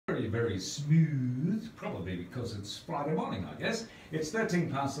very smooth, probably because it's Friday morning, I guess. It's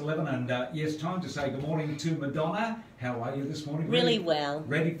 13 past 11 and yes, time to say good morning to Madonna. How are you this morning? Really well.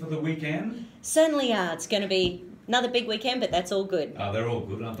 Ready for the weekend? Certainly are. It's going to be another big weekend, but that's all good. Oh, they're all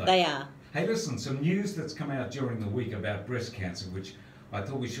good, aren't they? They are. Hey, listen, some news that's come out during the week about breast cancer, which I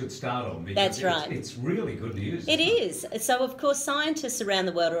thought we should start on because that's right. It's really good news. It is. So, of course, scientists around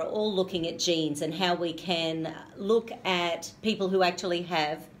the world are all looking at genes and how we can look at people who actually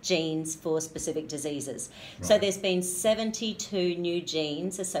have genes for specific diseases. Right. So there's been 72 new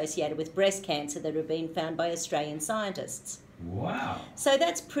genes associated with breast cancer that have been found by Australian scientists. Wow. So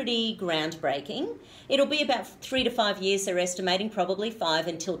that's pretty groundbreaking. It'll be about 3 to 5 years, they're estimating, probably 5,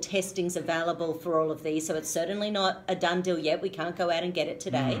 until testing's available for all of these. So it's certainly not a done deal yet. We can't go out and get it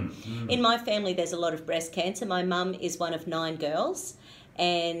today. In my family, there's a lot of breast cancer. My mum is one of 9 girls,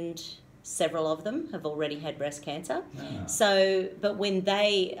 and several of them have already had breast cancer. So, but when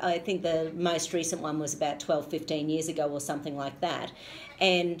I think the most recent one was about 12, 15 years ago or something like that.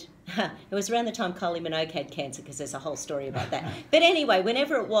 And it was around the time Kylie Minogue had cancer, because there's a whole story about that. But anyway,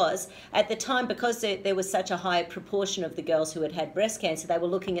 whenever it was, at the time, because there was such a high proportion of the girls who had breast cancer, they were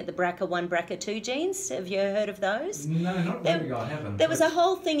looking at the BRCA1, BRCA2 genes. Have you heard of those? No, not really, I haven't. There was a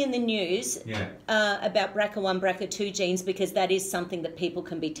whole thing in the news about BRCA1, BRCA2 genes, because that is something that people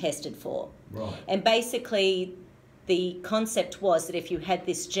can be tested for. Right. And basically, the concept was that if you had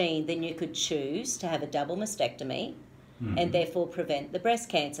this gene, then you could choose to have a double mastectomy and therefore prevent the breast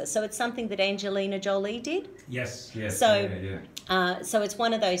cancer. So it's something that Angelina Jolie did. Yes. So, so it's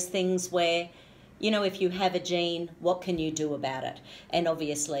one of those things where, you know, if you have a gene, what can you do about it? And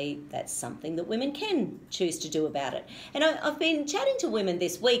obviously that's something that women can choose to do about it. And I've been chatting to women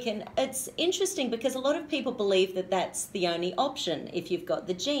this week, and it's interesting because a lot of people believe that that's the only option if you've got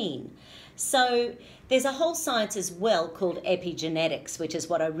the gene. So there's a whole science as well called epigenetics, which is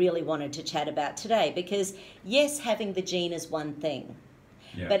what I really wanted to chat about today, because yes, having the gene is one thing,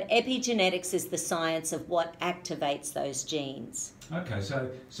 but epigenetics is the science of what activates those genes. Okay,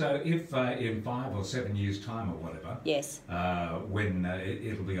 so if in 5 or 7 years' time or whatever, when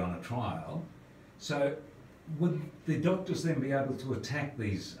it'll be on a trial, so would the doctors then be able to attack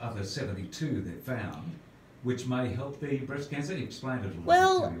these other 72 they've found, which may help the breast cancer? Explain it a little bit.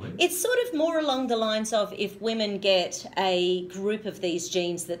 Well, it's sort of more along the lines of if women get a group of these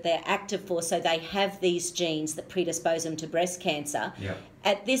genes that they're active for, so they have these genes that predispose them to breast cancer,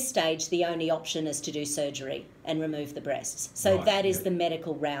 at this stage the only option is to do surgery and remove the breasts. So that is the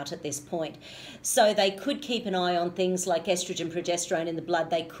medical route at this point. So they could keep an eye on things like estrogen, progesterone in the blood.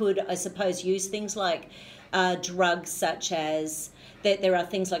 They could, I suppose, use things like drugs such as... There are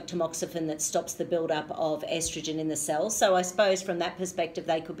things like tamoxifen that stops the build-up of estrogen in the cells. So I suppose from that perspective,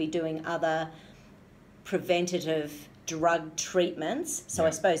 they could be doing other preventative drug treatments. So I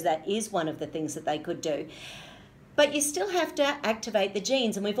suppose that is one of the things that they could do. But you still have to activate the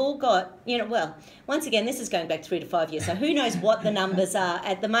genes, and we've all got, you know, well, once again, this is going back 3 to 5 years, so who knows what the numbers are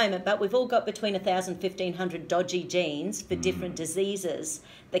at the moment, but we've all got between 1,000 and 1,500 dodgy genes for different diseases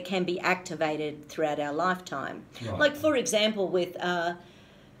that can be activated throughout our lifetime. Like, for example, with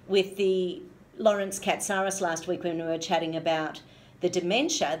the Lawrence Katsaris last week when we were chatting about the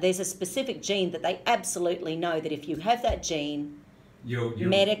dementia, there's a specific gene that they absolutely know that if you have that gene,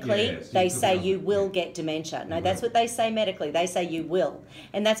 medically, they say you will get dementia. No, that's what they say medically. They say you will.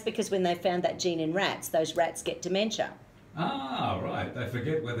 And that's because when they found that gene in rats, those rats get dementia. Ah, right. They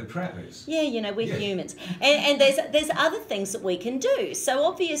forget where the trap is. Yeah, you know, we're humans. And there's other things that we can do. So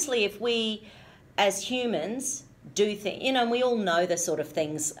obviously if we, as humans, do things, you know, and we all know the sort of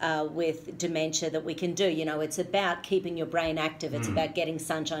things with dementia that we can do. You know, it's about keeping your brain active. It's about getting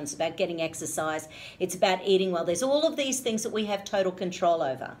sunshine. It's about getting exercise. It's about eating well. There's all of these things that we have total control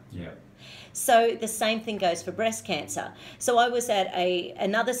over. So the same thing goes for breast cancer. So I was at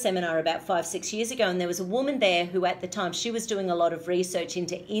another seminar about 5, 6 years ago, and there was a woman there who at the time, she was doing a lot of research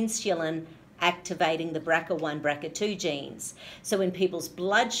into insulin activating the BRCA1, BRCA2 genes. So when people's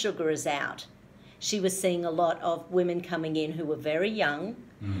blood sugar is out, she was seeing a lot of women coming in who were very young,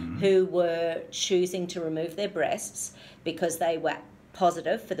 who were choosing to remove their breasts because they were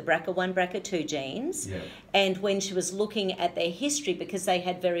positive for the BRCA1, BRCA2 genes. And when she was looking at their history, because they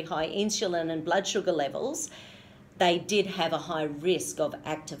had very high insulin and blood sugar levels, they did have a high risk of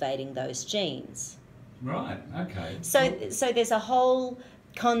activating those genes. Right, okay. So there's a whole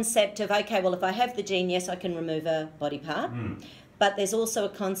concept of, okay, well, if I have the gene, yes, I can remove a body part. But there's also a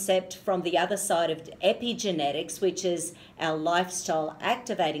concept from the other side of epigenetics, which is our lifestyle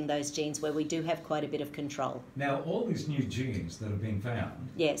activating those genes, where we do have quite a bit of control. Now, all these new genes that have been found,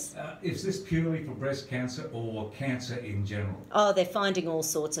 yes, is this purely for breast cancer or cancer in general? Oh, they're finding all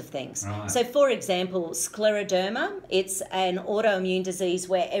sorts of things. Right. So, for example, scleroderma, it's an autoimmune disease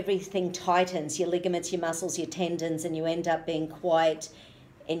where everything tightens, your ligaments, your muscles, your tendons, and you end up being quite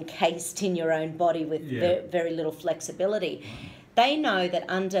encased in your own body with very little flexibility. They know that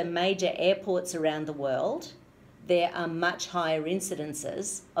under major airports around the world, there are much higher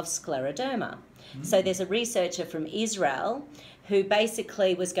incidences of scleroderma. So there's a researcher from Israel who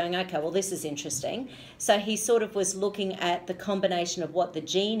basically was going, okay, well, this is interesting. So he sort of was looking at the combination of what the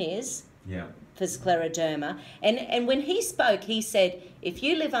gene is for scleroderma. And when he spoke, he said, if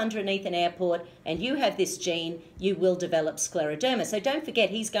you live underneath an airport and you have this gene, you will develop scleroderma. So don't forget,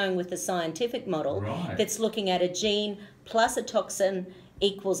 he's going with the scientific model that's looking at a gene plus a toxin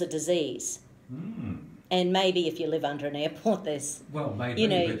equals a disease. And maybe if you live under an airport, there's... Well, maybe,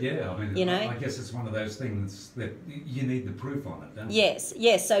 but yeah, I mean, I guess it's one of those things that you need the proof on it, don't you?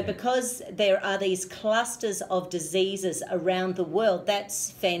 Yes. So because there are these clusters of diseases around the world,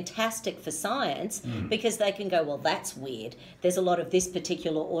 that's fantastic for science because they can go, well, that's weird. There's a lot of this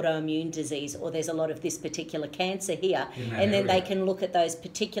particular autoimmune disease, or there's a lot of this particular cancer here. And then they can look at those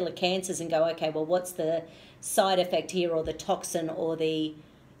particular cancers and go, okay, well, what's the side effect here, or the toxin, or the...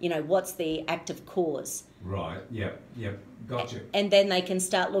 what's the active cause? Right, yep, gotcha. And then they can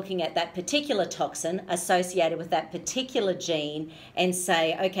start looking at that particular toxin associated with that particular gene and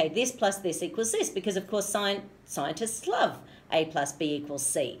say, okay, this plus this equals this, because of course scientists love A plus B equals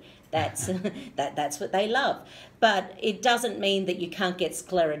C. That's that's what they love. But it doesn't mean that you can't get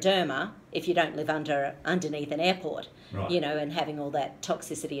scleroderma if you don't live underneath an airport, and having all that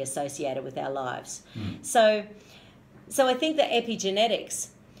toxicity associated with our lives. So I think that epigenetics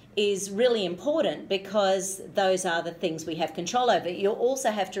is really important because those are the things we have control over. You also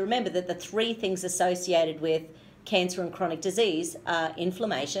have to remember that the three things associated with cancer and chronic disease are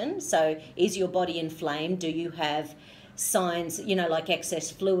inflammation. So is your body inflamed? Do you have signs, like excess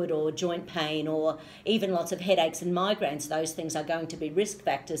fluid or joint pain or even lots of headaches and migraines? Those things are going to be risk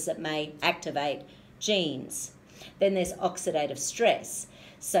factors that may activate genes. Then there's oxidative stress.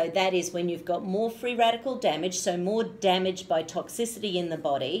 So that is when you've got more free radical damage, so more damage by toxicity in the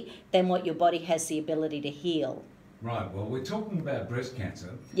body than what your body has the ability to heal. Right, well, we're talking about breast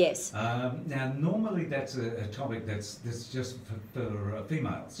cancer. Yes. Now, normally that's a topic that's just for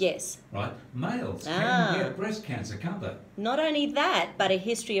females. Yes. Right? Males can get breast cancer, can't they? Not only that, but a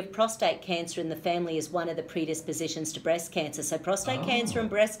history of prostate cancer in the family is one of the predispositions to breast cancer. So prostate cancer and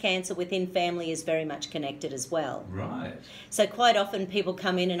breast cancer within family is very much connected as well. Right. So quite often people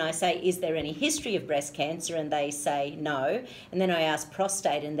come in and I say, is there any history of breast cancer? And they say no. And then I ask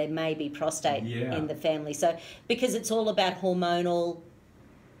prostate, and there may be prostate in the family. So because it's all about hormonal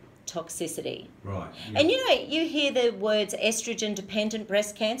toxicity. Right. Yeah. And you hear the words estrogen-dependent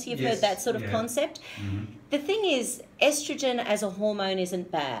breast cancer. You've heard that sort of concept. The thing is, estrogen as a hormone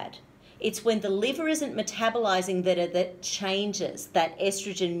isn't bad. It's when the liver isn't metabolizing that changes, that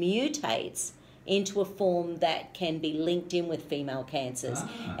estrogen mutates into a form that can be linked in with female cancers.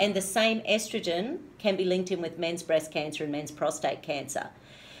 And the same estrogen can be linked in with men's breast cancer and men's prostate cancer.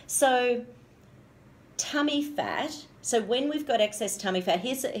 So tummy fat. So when we've got excess tummy fat,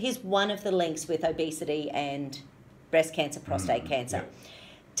 here's one of the links with obesity and breast cancer, prostate cancer. Yep.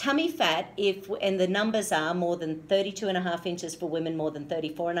 Tummy fat, and the numbers are more than 32.5 inches for women, more than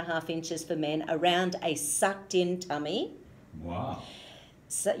 34.5 inches for men, around a sucked-in tummy. Wow.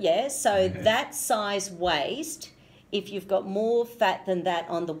 So that size waist, if you've got more fat than that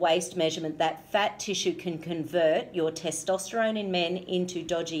on the waist measurement, that fat tissue can convert your testosterone in men into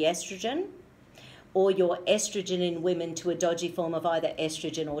dodgy estrogen, or your estrogen in women to a dodgy form of either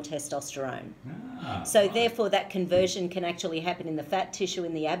estrogen or testosterone. So therefore that conversion can actually happen in the fat tissue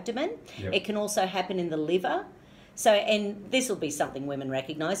in the abdomen. Yep. It can also happen in the liver. So, and this will be something women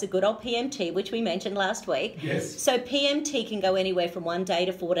recognise, a good old PMT, which we mentioned last week. Yes. So PMT can go anywhere from 1 day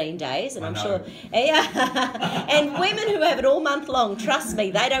to 14 days. And I'm sure... Yeah. And women who have it all month long, trust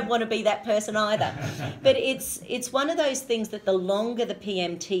me, they don't want to be that person either. But it's one of those things that the longer the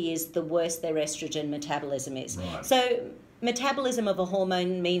PMT is, the worse their estrogen metabolism is. Right. So metabolism of a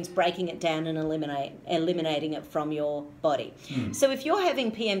hormone means breaking it down and eliminating it from your body. So if you're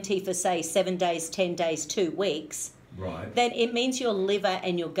having PMT for, say, 7 days, 10 days, 2 weeks, then it means your liver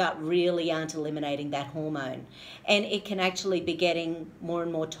and your gut really aren't eliminating that hormone. And it can actually be getting more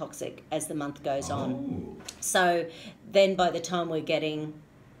and more toxic as the month goes on. So then by the time we're getting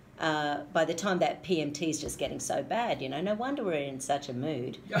by the time that PMT is just getting so bad, no wonder we're in such a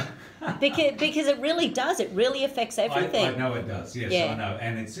mood. because it really does. It really affects everything. I know it does. Yes, I know.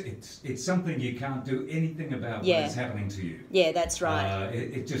 And it's something you can't do anything about when it's happening to you. Yeah, that's right.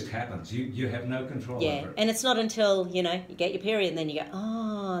 It just happens. You have no control over it. And it's not until, you get your period and then you go,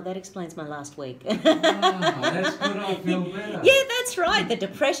 oh, that explains my last week. Oh, that's good. I feel better. Yeah, that's right. The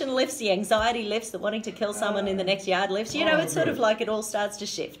depression lifts, the anxiety lifts, the wanting to kill someone in the next yard lifts. It's sort of like it all starts to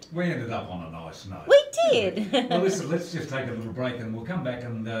shift. We ended up on a nice note. We did. Well, listen, let's just take a little break and we'll come back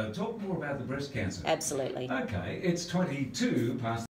and talk more about the breast cancer. Absolutely. Okay, it's 22 past